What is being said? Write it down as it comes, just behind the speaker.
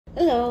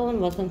Hello and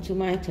welcome to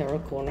my tarot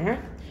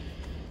corner.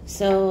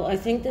 So I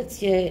think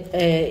that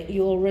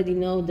you already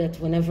know that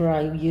whenever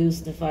I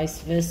use the vice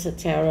versa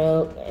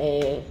tarot,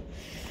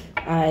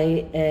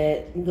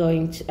 I'm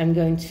going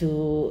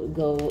to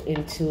go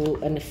into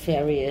a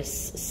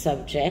nefarious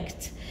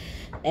subject,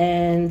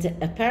 and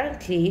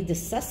apparently the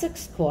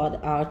Sussex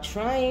squad are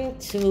trying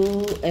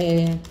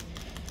to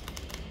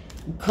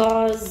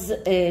cause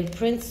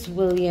Prince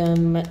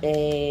William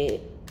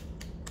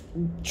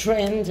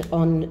trend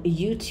on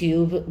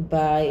YouTube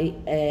by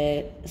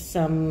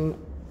some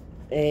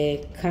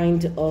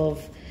kind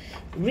of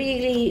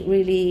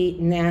really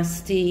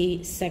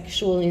nasty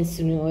sexual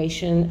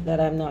insinuation that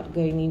I'm not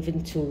going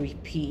even to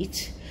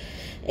repeat.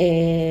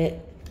 They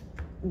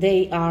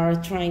are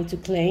trying to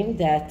claim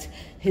that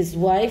his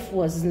wife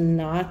was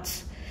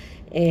not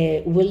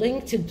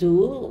willing to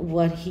do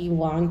what he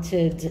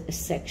wanted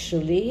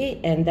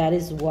sexually, and that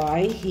is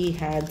why he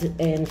had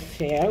an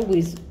affair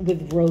with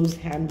Rose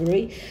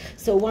Hanbury.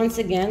 So once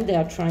again, they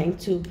are trying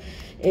to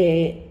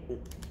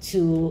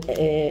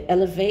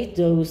elevate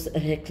those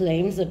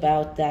claims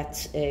about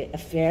that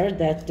affair,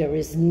 that there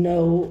is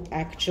no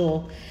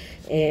actual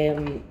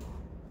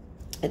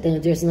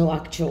there's no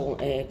actual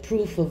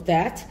proof of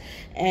that.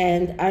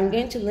 And I'm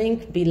going to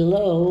link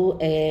below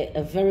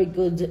a very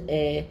good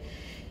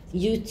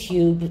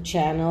YouTube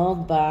channel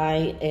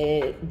by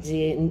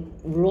the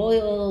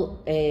Royal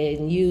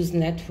News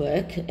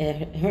Network.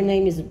 Her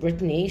name is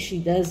Brittany. She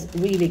does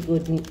really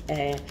good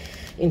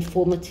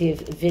informative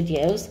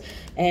videos,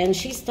 and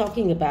she's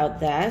talking about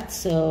that,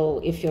 so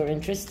if you're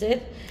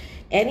interested.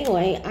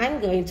 Anyway,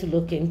 I'm going to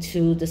look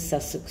into the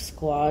Sussex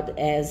squad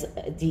as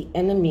the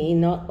enemy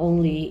not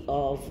only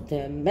of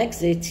the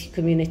Megxit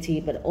community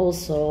but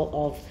also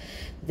of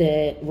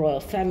the royal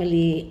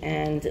family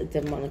and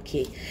the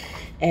monarchy.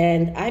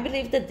 And I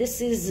believe that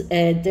this is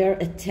their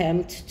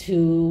attempt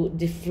to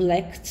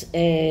deflect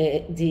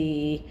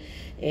the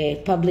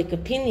public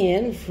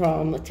opinion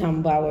from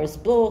Tom Bower's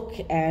book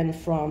and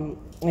from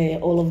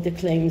all of the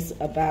claims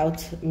about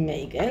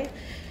Meghan.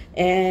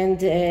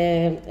 And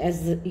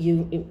as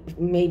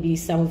maybe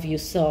some of you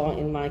saw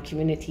in my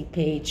community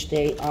page,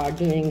 they are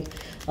doing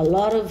a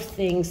lot of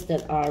things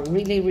that are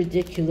really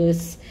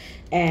ridiculous.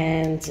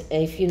 And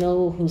if you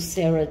know who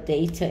Sarah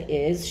Data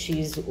is,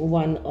 she's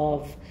one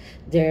of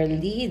their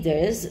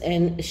leaders,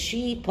 and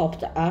she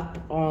popped up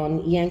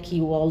on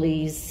Yankee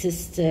Wally's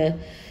sister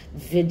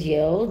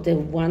video, the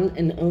one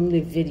and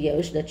only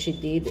video that she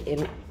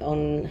did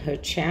on her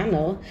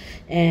channel.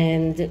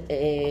 And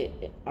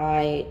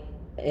I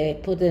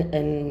put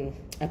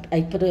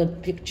a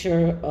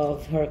picture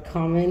of her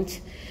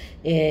comment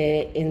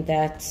in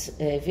that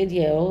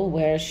video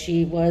where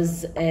she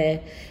was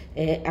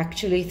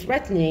actually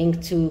threatening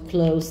to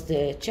close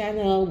the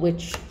channel,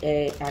 which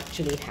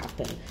actually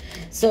happened.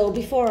 So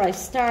before I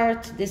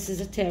start, this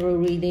is a tarot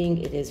reading.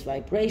 It is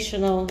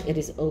vibrational. It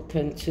is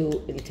open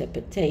to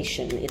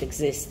interpretation. It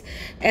exists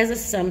as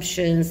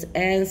assumptions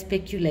and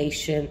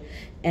speculation,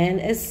 and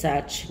as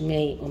such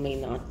may or may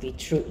not be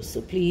true.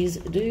 So please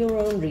do your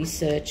own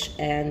research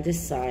and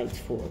decide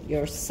for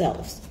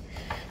yourselves.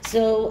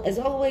 So as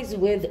always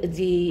with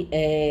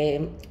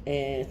the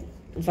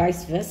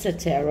vice versa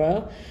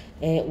tarot,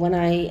 when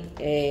I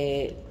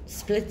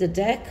split the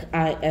deck,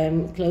 I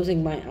am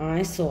closing my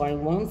eyes so I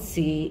won't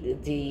see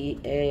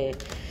the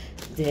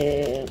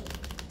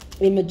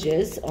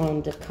images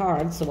on the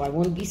card, so I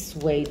won't be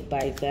swayed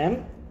by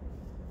them.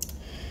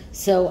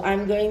 So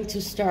I'm going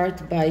to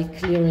start by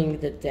clearing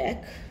the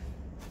deck.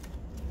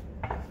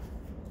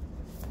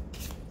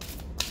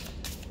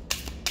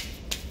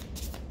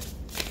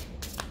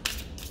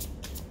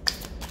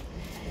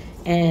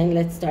 And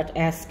let's start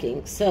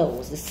asking.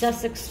 So the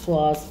Sussex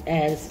squad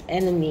as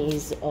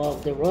enemies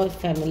of the royal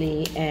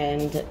family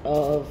and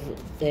of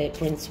the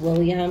Prince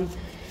William.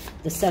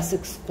 The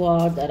Sussex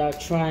squad that are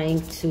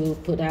trying to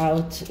put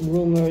out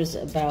rumors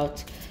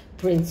about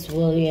Prince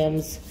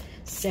William's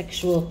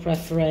sexual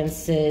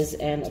preferences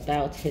and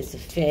about his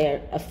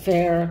affair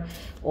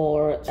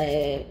or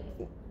the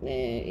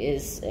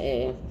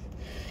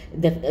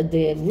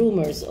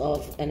rumors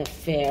of an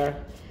affair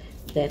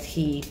that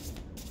he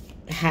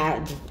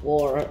had,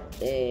 or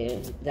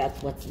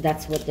that's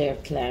what they're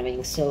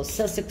claiming. So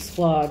Sussex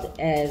squad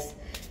as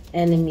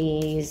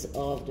enemies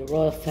of the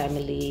royal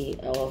family,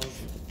 of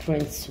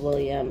Prince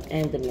William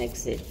and the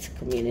Megxit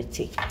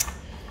community.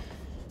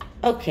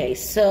 Okay,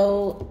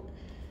 so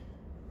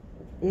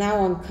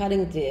now I'm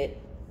cutting the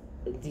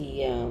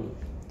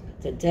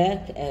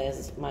deck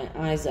as my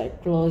eyes are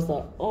closed.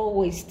 I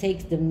always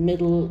take the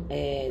middle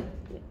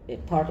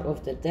part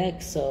of the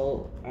deck,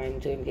 so I'm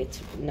doing it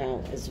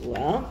now as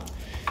well.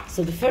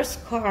 So the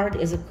first card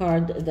is a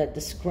card that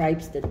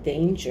describes the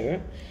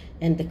danger,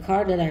 And the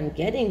card that I'm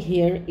getting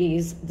here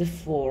is the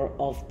Four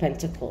of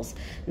Pentacles.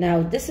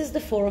 Now, this is the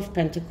Four of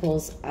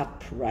Pentacles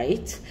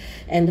upright.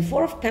 And the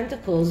Four of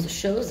Pentacles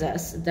shows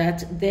us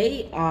that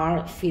they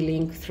are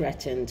feeling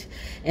threatened.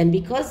 And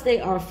because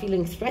they are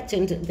feeling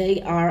threatened,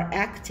 they are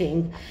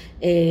acting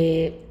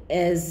they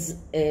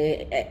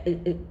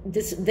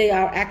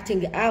are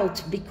acting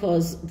out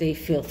because they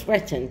feel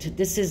threatened.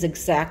 This is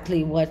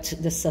exactly what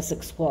the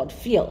Sussex squad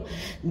feel.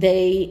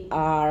 They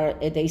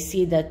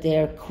see that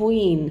their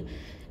queen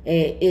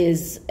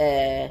is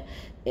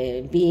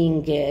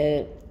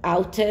being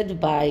outed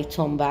by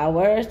Tom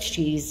Bauer.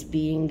 She's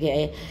being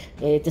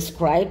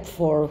described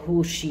for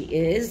who she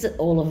is.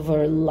 All of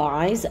her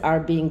lies are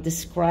being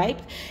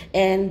described,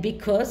 and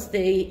because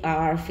they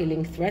are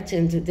feeling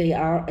threatened, they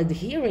are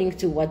adhering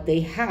to what they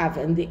have,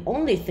 and the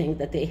only thing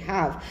that they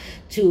have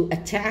to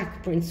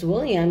attack Prince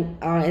William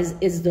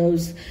is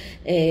those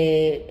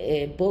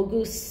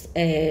bogus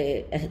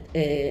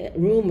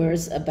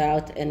rumors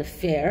about an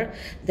affair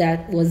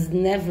that was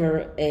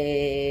never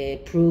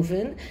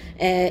proven,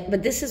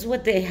 but this is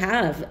what they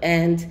have.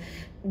 And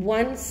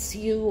once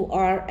you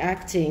are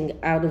acting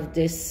out of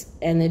this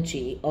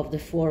energy of the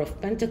Four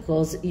of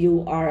Pentacles,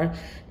 you are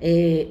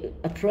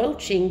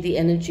approaching the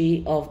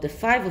energy of the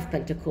Five of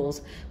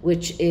Pentacles,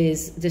 which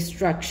is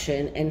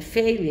destruction and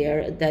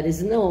failure that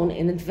is known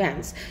in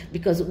advance.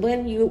 Because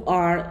when you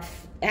are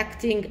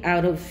acting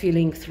out of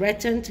feeling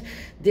threatened,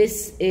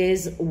 this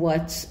is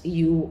what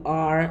you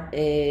are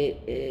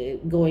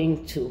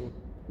going to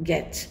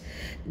get.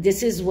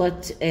 This is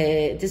what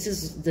this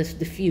is the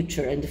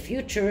future, and the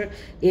future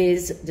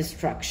is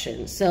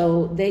destruction.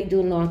 So they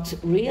do not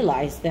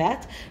realize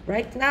that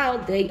right now.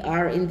 They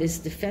are in this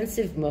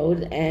defensive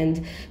mode,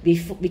 and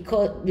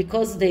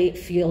because they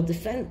feel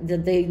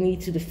that they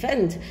need to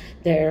defend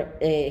their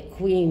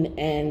queen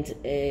and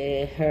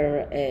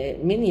her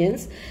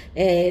minions,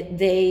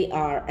 they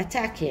are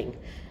attacking.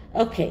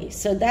 Okay,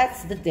 so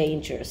that's the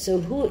danger. So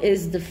who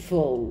is the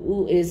foe?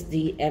 Who is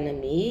the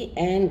enemy?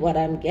 And what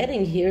I'm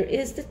getting here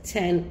is the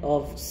Ten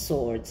of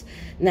Swords.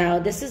 Now,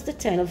 this is the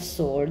Ten of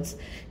Swords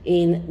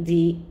in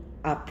the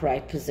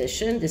upright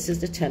position. This is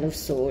the Ten of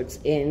Swords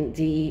in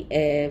the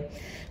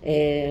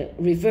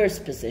reverse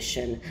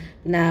position.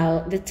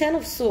 Now, the Ten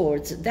of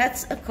Swords,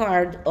 that's a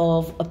card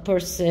of a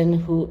person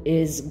who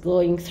is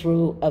going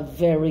through a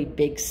very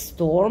big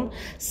storm,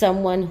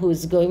 someone who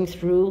is going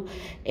through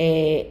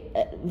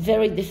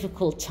very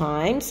difficult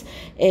times,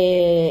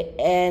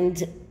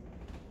 and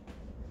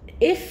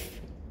if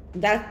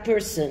that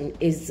person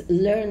is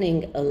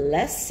learning a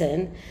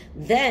lesson,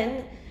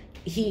 then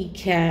he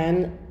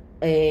can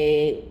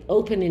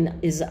open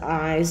his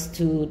eyes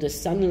to the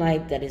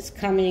sunlight that is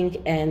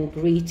coming and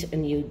greet a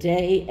new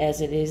day as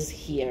it is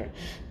here.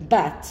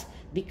 But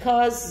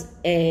because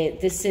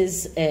this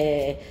is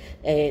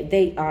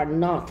they are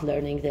not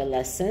learning their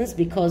lessons,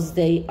 because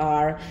they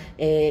are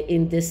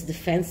in this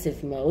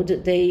defensive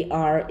mode, they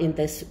are in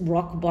this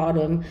rock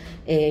bottom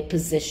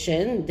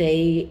position,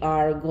 they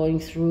are going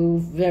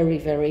through very,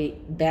 very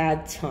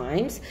bad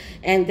times,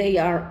 and they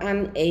are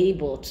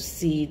unable to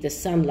see the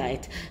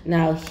sunlight.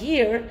 Now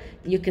here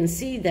you can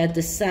see that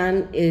the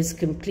sun is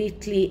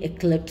completely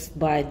eclipsed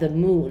by the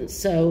moon.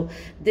 So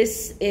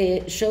this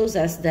shows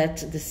us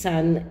that the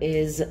sun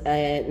is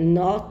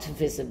not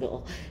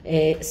visible.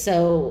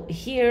 So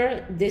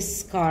here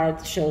this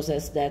card shows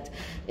us that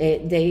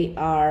they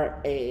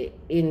are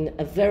in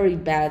a very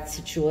bad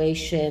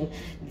situation.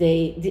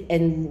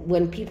 And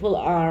when people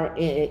are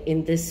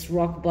in this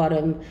rock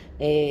bottom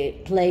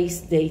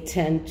place, they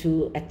tend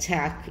to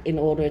attack in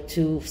order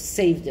to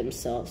save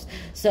themselves.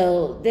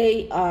 So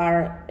they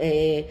are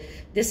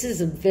this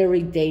is a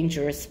very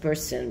dangerous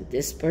person.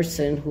 This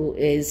person who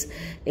is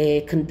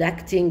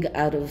conducting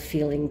out of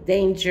feeling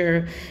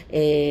danger,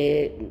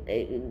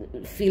 feeling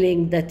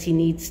that he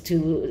needs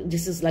to,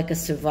 this is like a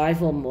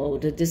survival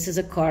mode. This is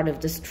a card of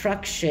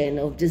destruction,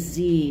 of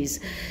disease.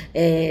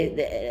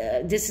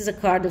 This is a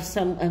card of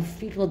some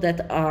people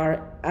that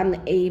are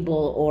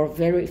unable or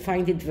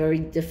find it very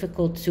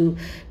difficult to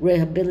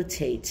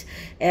rehabilitate.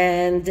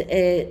 And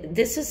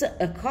this is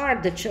a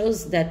card that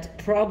shows that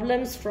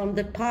problems from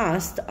the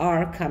past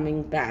are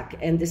coming back,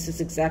 and this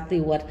is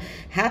exactly what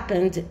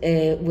happened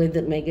with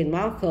Meghan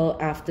Markle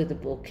after the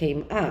book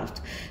came out.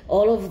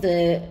 All of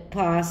the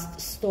past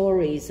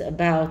stories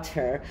about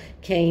her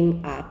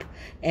came up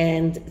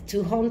and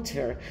to haunt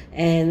her,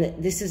 and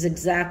this is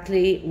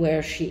exactly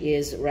where she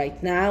is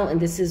right now, and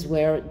this is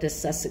where the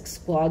Sussex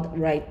squad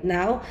right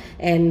now,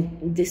 and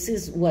this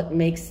is what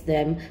makes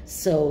them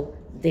so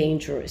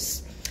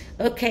dangerous.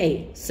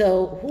 Okay,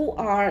 so who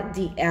are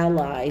the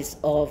allies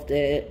of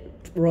the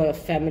royal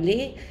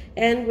family?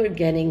 And we're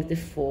getting the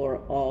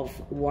Four of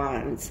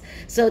Wands.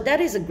 So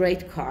that is a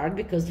great card,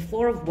 because the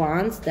Four of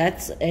Wands,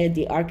 that's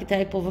the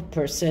archetype of a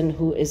person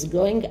who is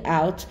going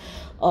out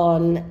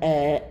on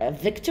a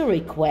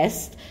victory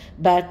quest,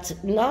 but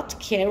not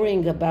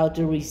caring about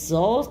the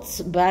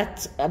results,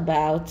 but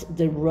about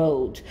the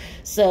road.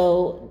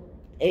 So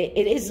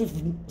it is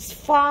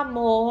far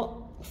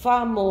more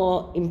far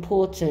more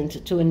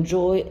important to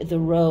enjoy the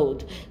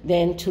road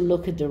than to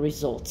look at the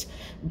results.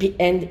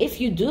 And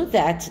if you do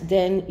that,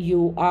 then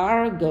you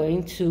are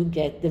going to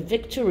get the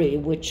victory,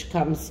 which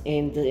comes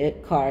in the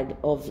card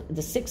of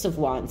the Six of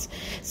Wands.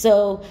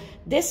 So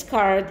this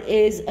card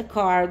is a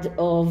card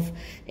of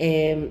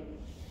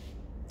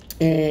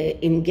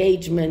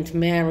engagement,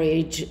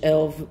 marriage,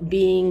 of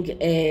being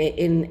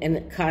in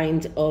a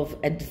kind of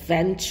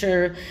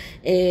adventure.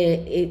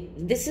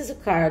 This is a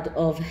card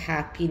of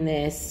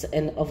happiness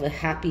and of a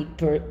happy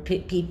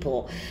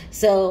people.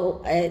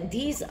 So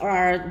these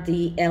are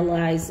the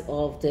allies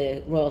of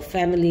the royal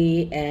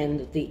family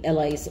and the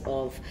allies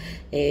of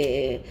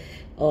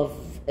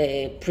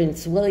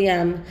Prince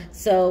William.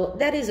 So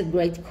that is a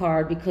great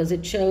card because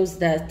it shows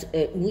that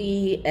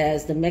we,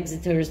 as the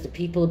Megxitters, the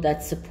people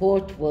that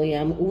support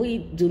William, we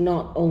do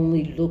not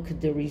only look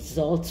at the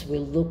results,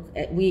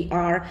 we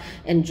are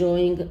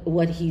enjoying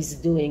what he's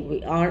doing.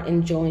 We are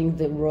enjoying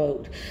the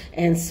road.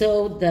 And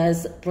so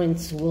does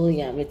Prince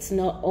William. It's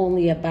not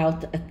only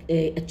about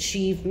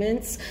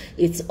achievements,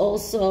 it's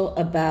also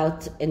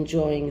about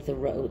enjoying the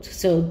road.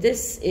 So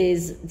this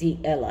is the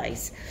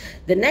allies.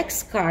 The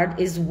next card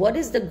is, what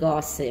is the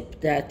gossip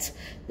that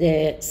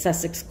the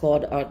Sussex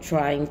court are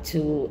trying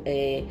to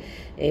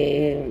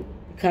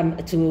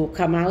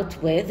come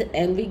out with?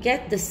 And we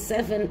get the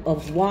Seven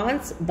of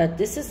Wands, but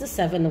this is the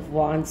Seven of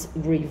Wands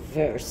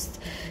reversed.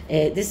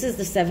 This is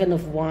the Seven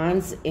of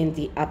Wands in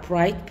the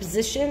upright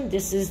position.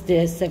 This is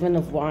the Seven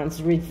of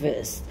Wands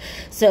reversed.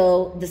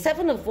 So the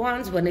Seven of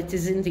Wands, when it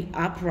is in the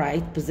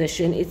upright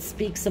position, it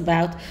speaks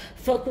about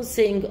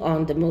focusing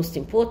on the most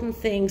important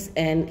things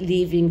and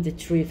leaving the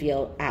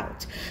trivial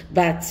out.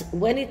 But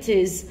when it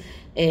is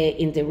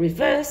in the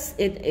reverse,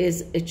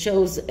 it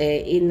shows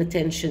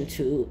inattention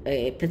to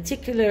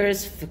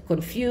particulars,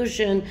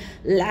 confusion,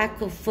 lack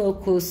of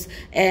focus,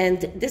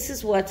 and this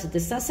is what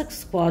the Sussex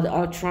squad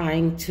are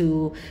trying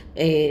to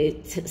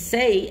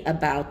say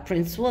about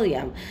Prince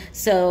William.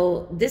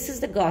 So this is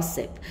the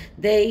gossip.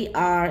 They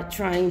are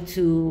trying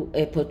to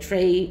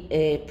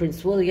portray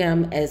Prince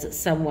William as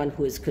someone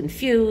who is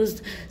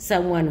confused,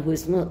 someone who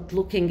is not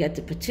looking at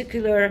the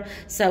particular,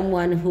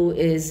 someone who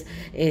is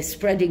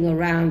spreading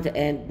around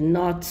and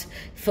not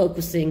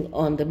focusing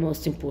on the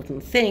most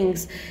important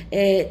things.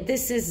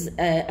 This is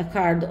a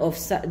card of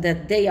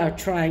that they are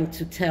trying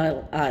to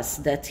tell us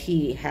that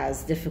he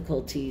has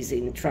difficulties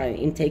in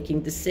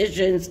taking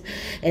decisions,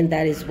 and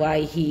that is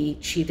why he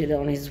cheated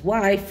on his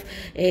wife.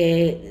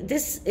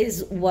 This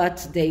is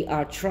what they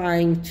are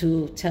trying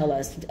to tell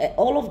us.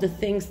 All of the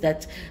things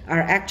that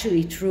are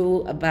actually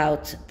true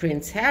about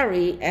Prince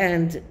Harry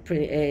and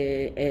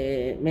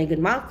Meghan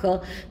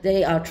Markle,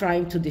 they are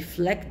trying to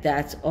deflect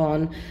that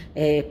on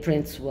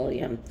Prince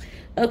William.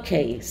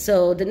 Okay,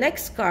 so the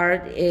next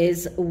card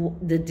is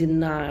the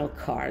denial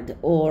card,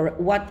 or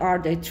what are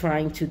they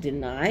trying to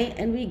deny?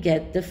 And we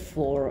get the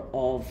Four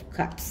of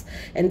Cups.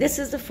 And this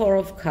is the Four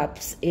of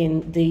Cups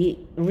in the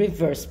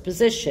reverse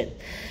position.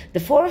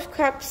 The Four of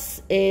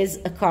Cups is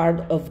a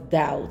card of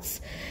doubts.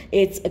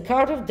 It's a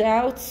card of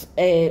doubts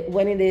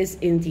when it is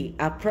in the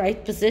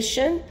upright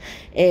position.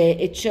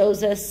 It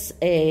shows us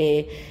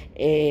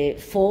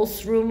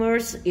false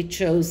rumors. It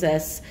shows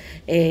us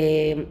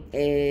an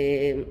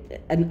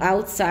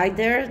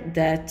outsider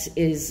that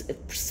is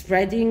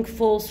spreading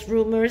false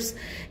rumors.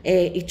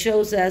 It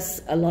shows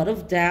us a lot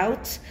of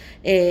doubt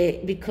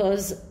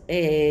because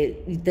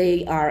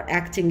they are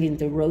acting in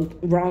the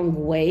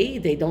wrong way.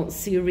 They don't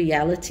see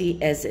reality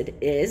as it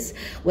is.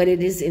 When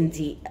it is in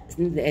the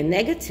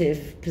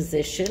negative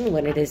position,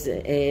 when it is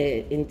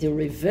in the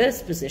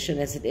reverse position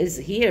as it is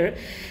here,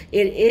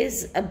 it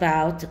is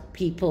about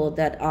people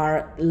that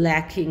are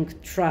lacking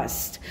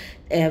trust,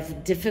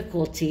 have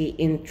difficulty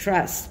in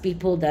trust,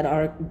 people that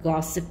are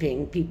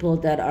gossiping, people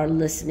that are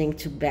listening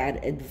to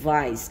bad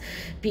advice,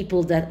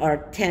 people that are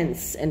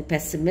tense and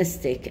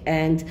pessimistic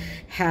and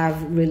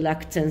have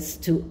reluctance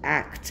to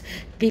act,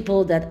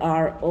 people that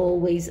are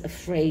always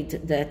afraid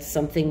that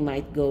something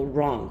might go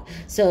wrong.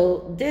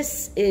 So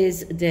this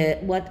is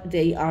what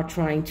they are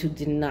trying to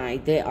deny.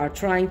 They are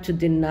trying to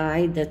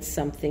deny that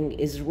something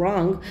is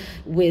wrong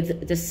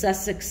with the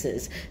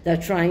Sussexes. They're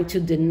trying to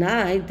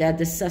deny that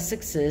the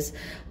Sussexes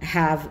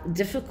have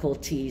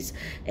difficulties.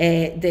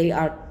 They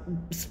are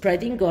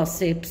spreading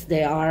gossips.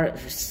 They are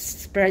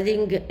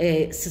spreading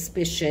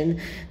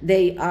suspicion.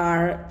 They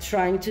are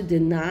trying to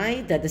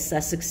deny that the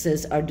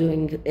Sussexes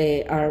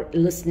are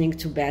listening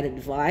to bad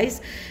advice,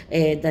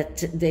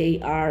 that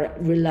they are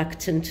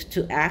reluctant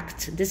to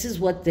act. This is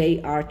what they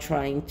are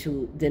trying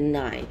to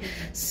deny.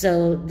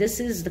 So this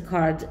is the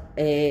card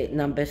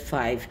number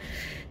 5.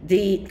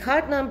 The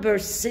card number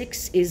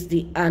 6 is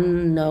the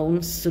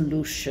unknown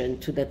solution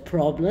to the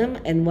problem,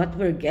 and what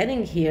we're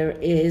getting here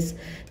is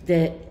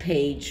the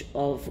Page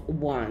of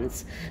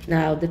Wands.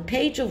 Now, the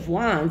Page of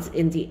Wands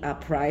in the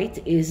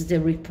upright is the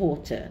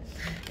reporter.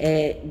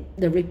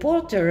 The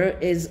reporter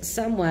is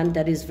someone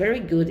that is very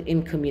good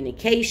in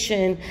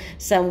communication,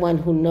 someone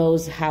who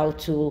knows how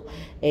to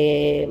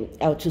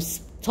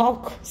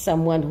talk,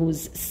 someone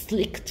who's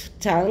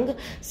slick-tongued,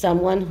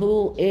 someone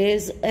who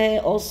is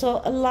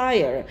also a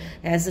liar,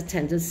 has a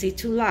tendency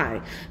to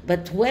lie.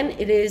 But when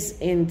it is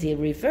in the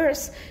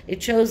reverse,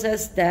 it shows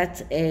us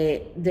that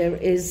there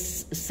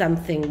is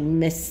something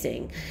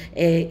missing,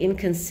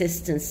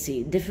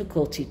 inconsistency,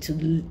 difficulty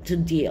to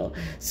deal.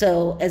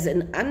 So as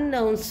an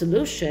unknown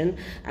solution,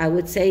 I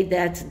would say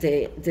that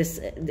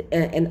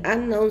an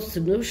unknown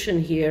solution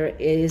here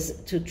is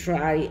to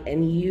try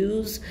and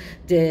use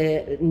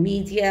the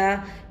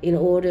media in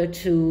order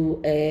to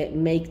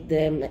make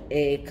them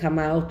come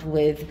out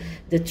with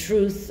the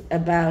truth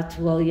about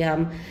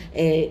William,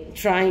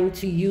 trying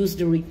to use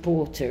the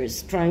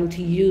reporters, trying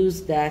to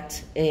use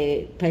that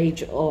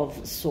page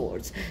of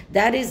swords.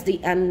 That is the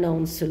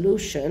unknown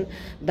solution,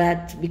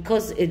 but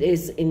because it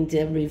is in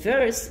the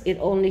reverse, it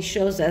only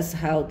shows us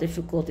how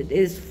difficult it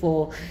is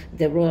for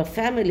the royal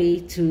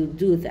family to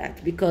do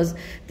that, because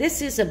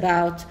this is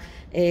about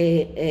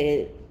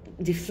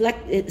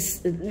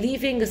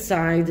leaving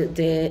aside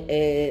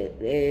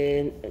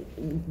the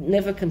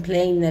never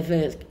complain,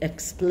 never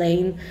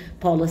explain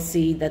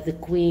policy that the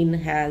Queen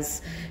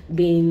has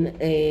been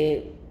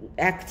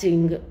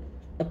acting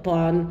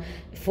upon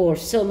for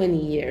so many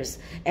years.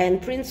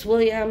 And Prince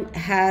William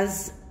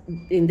has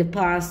in the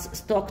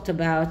past talked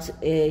about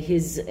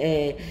his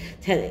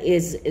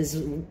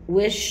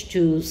wish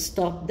to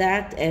stop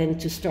that and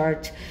to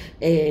start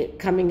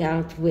coming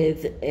out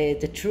with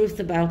the truth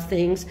about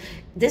things.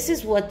 This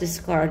is what this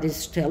card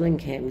is telling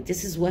him.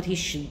 This is what he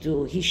should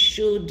do. He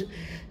should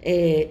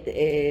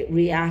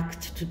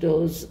react to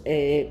those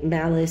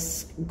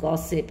malice,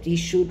 gossip. He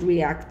should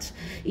react.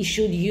 He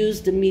should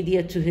use the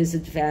media to his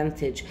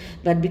advantage.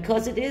 But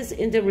because it is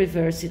in the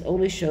reverse, it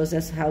only shows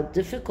us how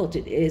difficult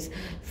it is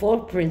for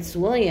Prince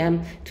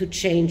William to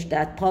change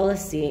that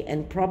policy,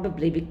 and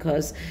probably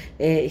because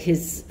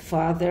his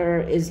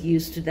father is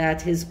used to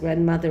that, his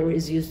grandmother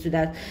is used to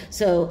that.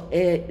 So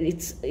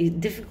it's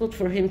difficult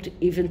for him to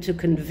even to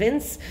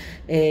convince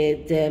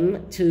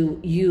them to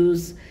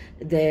use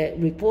the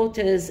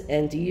reporters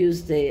and to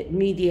use the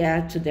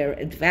media to their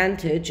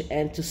advantage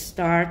and to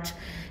start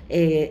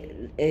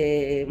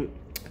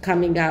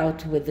coming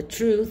out with the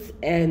truth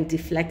and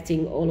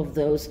deflecting all of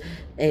those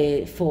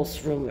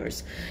false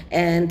rumors.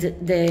 And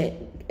the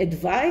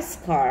advice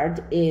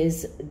card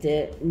is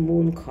the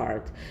moon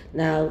card.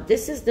 Now,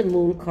 this is the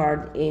moon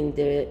card in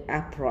the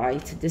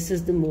upright. This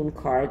is the moon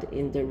card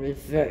in the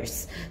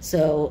reverse.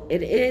 So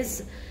it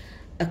is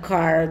a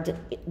card,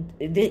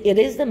 it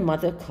is the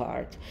mother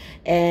card,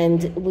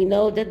 and we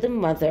know that the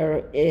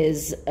mother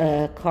is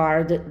a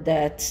card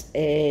that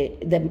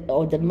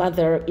the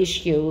mother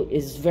issue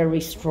is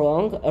very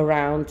strong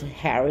around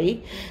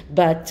Harry,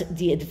 but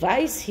the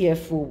advice here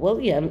for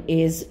William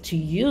is to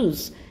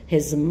use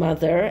his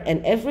mother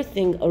and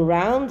everything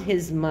around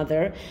his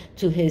mother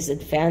to his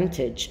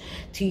advantage,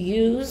 to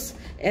use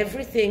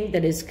everything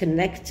that is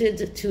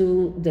connected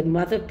to the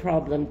mother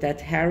problem that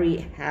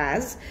Harry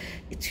has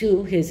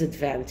to his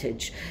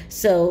advantage.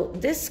 So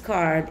this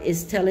card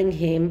is telling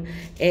him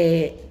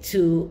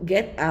to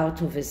get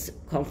out of his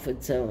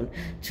comfort zone,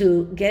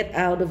 to get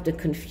out of the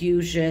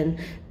confusion,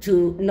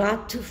 to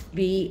not to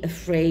be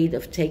afraid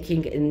of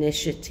taking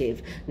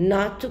initiative,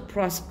 not to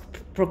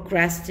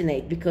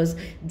procrastinate, because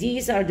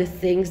these are the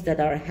things that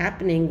are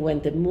happening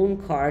when the moon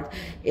card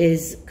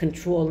is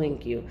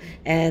controlling you.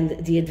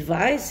 And the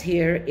advice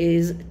here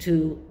is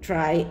to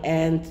try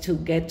and to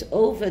get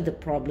over the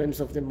problems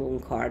of the moon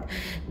card.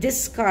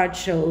 This card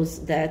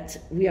shows that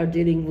we are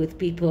dealing with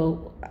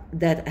people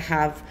that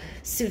have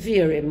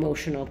severe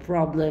emotional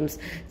problems,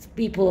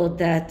 people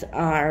that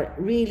are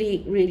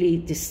really, really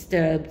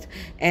disturbed.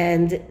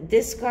 And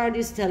this card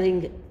is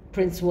telling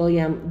Prince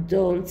William,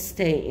 don't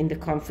stay in the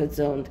comfort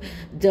zone.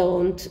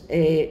 Don't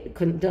give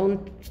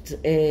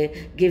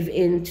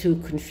in to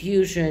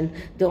confusion.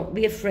 Don't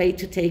be afraid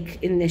to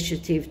take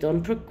initiative.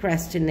 Don't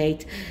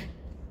procrastinate.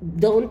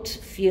 Don't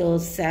feel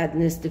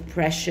sadness,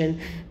 depression.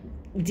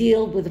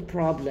 Deal with the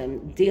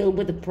problem. Deal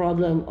with the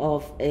problem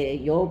of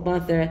your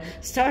mother.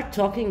 Start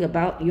talking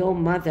about your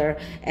mother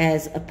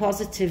as a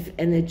positive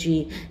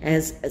energy,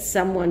 as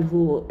someone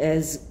who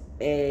has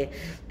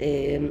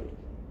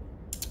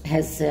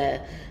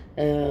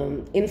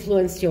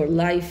influence your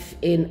life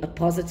in a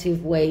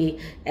positive way,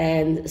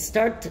 and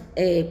start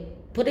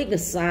putting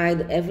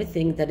aside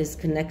everything that is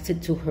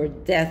connected to her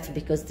death,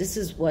 because this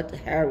is what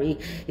Harry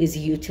is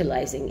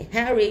utilizing.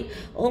 Harry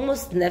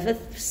almost never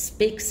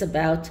speaks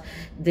about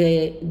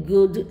the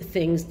good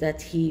things that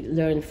he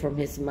learned from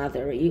his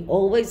mother. He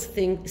always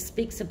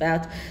speaks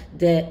about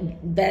the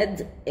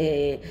bad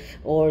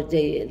or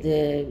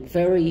the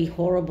very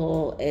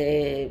horrible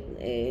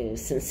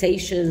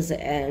sensations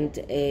and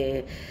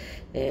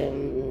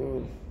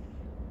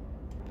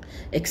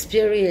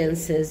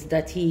experiences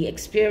that he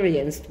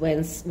experienced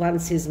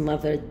once his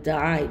mother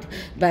died.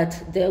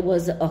 But there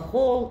was a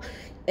whole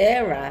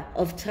era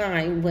of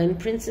time when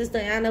Princess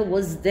Diana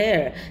was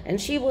there, and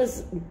she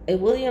was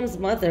William's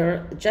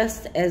mother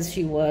just as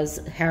she was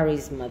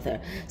Harry's mother.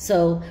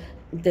 So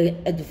the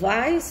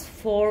advice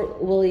for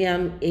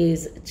William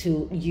is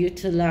to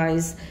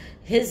utilize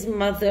his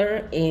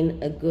mother in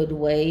a good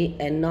way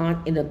and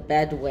not in a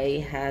bad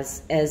way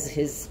as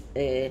his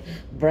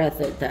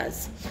brother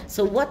does.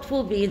 So what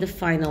will be the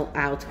final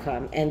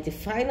outcome? And the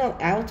final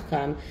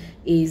outcome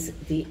is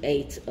the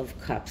Eight of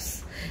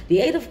Cups. The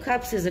Eight of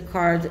Cups is a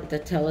card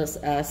that tells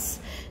us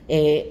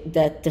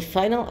that the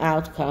final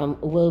outcome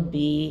will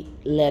be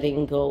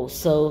letting go.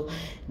 So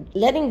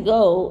letting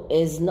go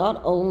is not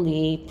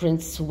only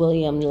Prince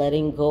William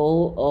letting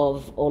go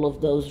of all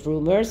of those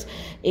rumors,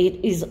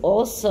 it is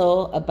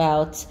also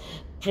about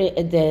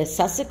the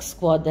Sussex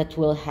squad that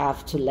will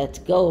have to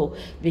let go,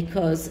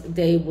 because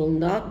they will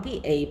not be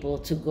able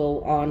to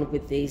go on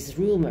with these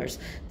rumors.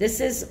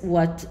 This is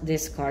what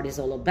this card is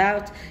all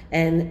about,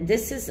 and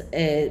this is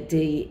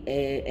the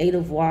Eight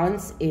of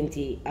Wands in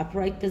the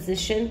upright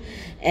position.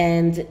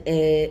 And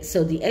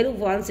so the Eight of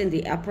Wands in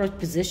the upright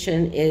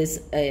position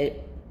is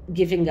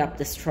giving up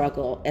the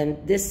struggle, and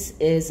this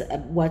is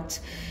what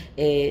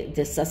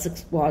the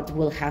Sussex squad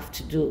will have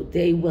to do.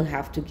 They will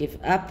have to give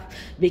up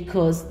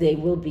because they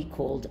will be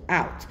called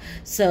out.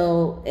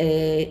 So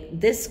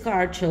this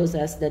card shows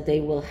us that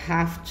they will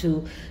have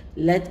to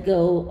let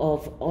go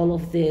of all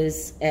of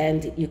this.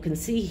 And you can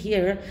see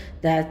here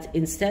that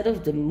instead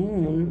of the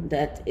moon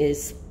that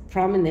is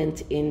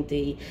prominent in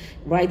the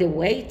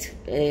Rider-Waite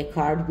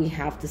card, we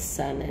have the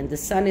sun, and the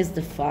sun is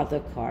the father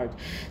card,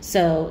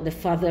 so the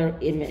father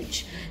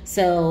image.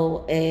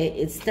 So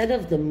instead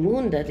of the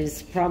moon that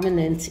is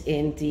prominent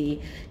in the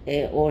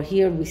or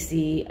here we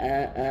see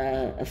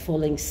a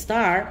falling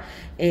star,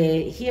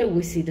 here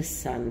we see the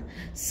sun.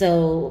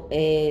 So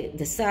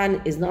the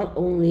sun is not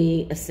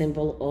only a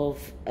symbol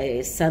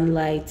of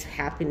sunlight,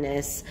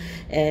 happiness,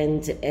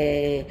 and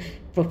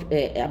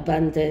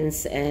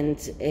abundance, and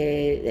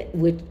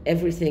with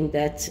everything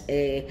that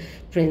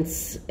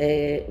Prince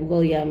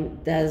William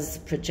does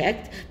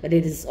project, but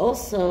it is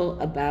also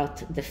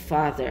about the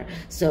father.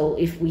 So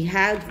if we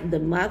have the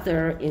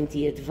mother in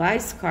the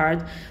advice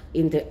card,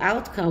 in the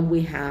outcome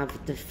we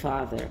have the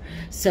father.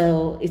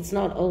 So it's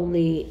not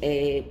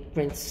only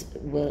Prince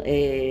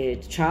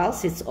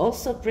Charles, it's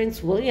also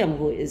Prince William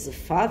who is a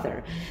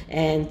father,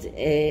 and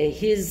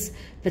his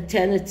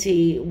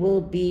paternity will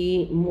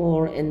be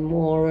more and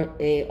more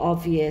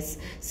obvious.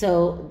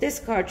 So this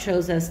card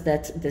shows us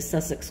that the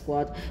Sussex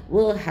squad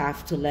will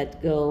have to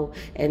let go,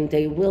 and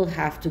they will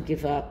have to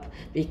give up,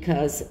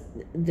 because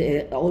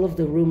all of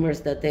the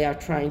rumors that they are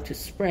trying to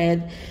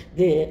spread,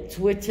 the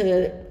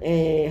Twitter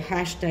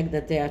hashtag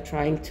that they are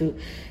trying to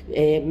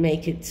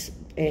make it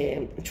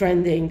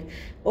trending,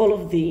 all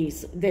of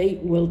these, they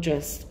will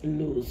just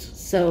lose.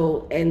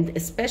 So, and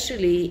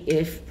especially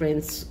if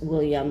Prince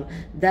William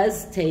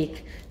does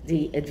take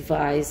the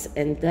advice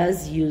and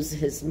does use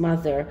his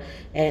mother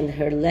and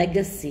her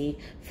legacy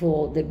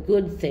for the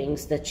good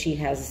things that she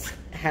has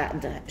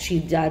had, she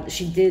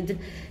did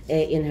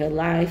in her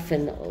life,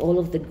 and all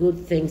of the good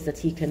things that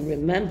he can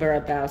remember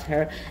about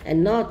her,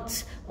 and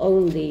not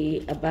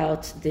only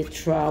about the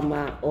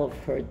trauma of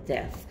her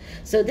death.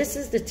 So this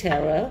is the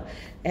tarot,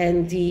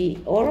 and the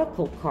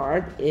oracle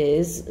card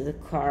is the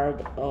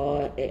card,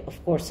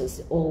 of course,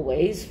 as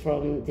always,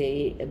 from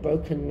the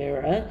Broken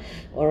Mirror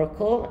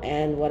oracle.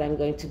 And what I'm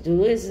going to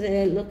do is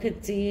look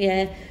at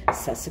the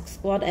Sussex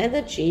squad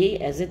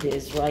energy as it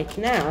is right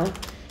now,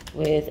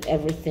 with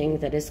everything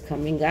that is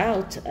coming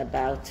out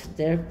about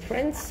their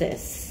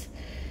princess.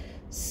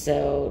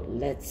 So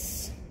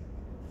let's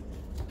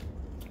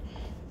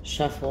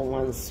shuffle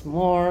once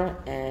more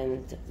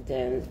and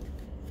then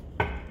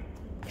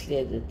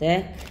clear the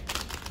deck.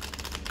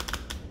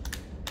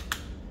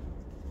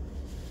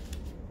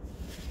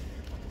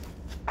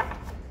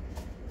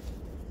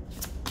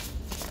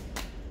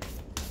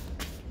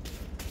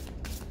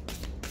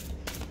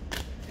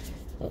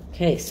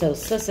 Okay, so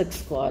Sussex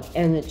squad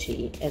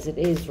energy as it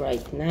is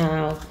right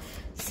now.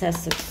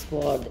 Sussex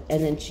squad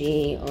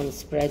energy on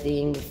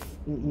spreading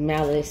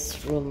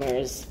malice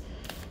rumors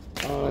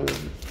on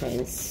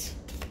Prince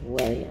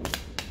William.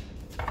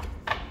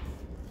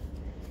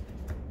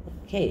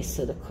 Okay,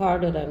 so the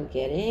card that I'm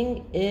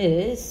getting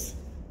is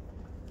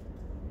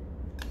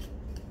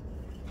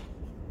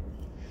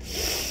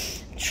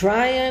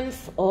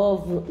Triumph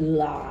of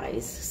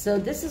Lies. So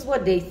this is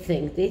what they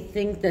think. They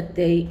think that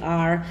they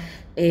are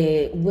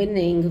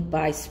winning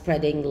by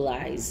spreading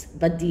lies,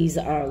 but these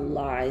are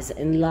lies,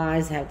 and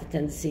lies have the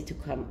tendency to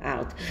come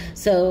out.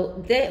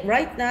 So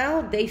right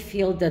now they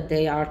feel that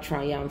they are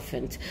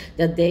triumphant,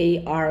 that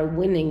they are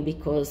winning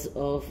because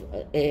of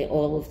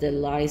all of the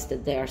lies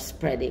that they are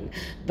spreading,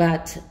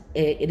 but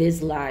it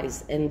is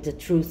lies, and the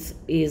truth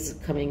is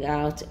coming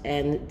out,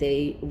 and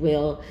they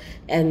will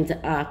end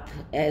up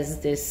as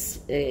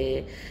this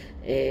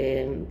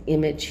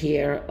image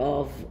here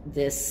of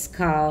this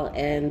skull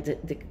and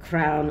the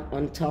crown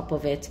on top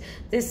of it.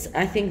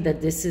 I think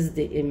that this is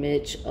the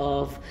image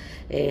of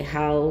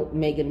how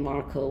Meghan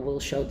Markle will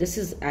show. This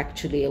is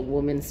actually a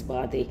woman's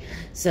body.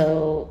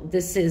 So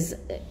this is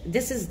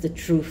the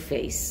true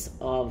face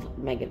of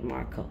Meghan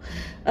Markle.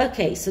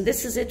 Okay, so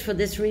this is it for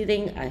this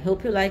reading. I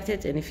hope you liked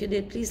it, and if you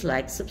did, please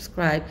like,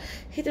 subscribe,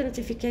 hit the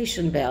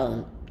notification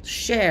bell,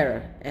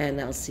 share, and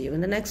I'll see you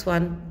in the next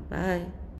one. Bye.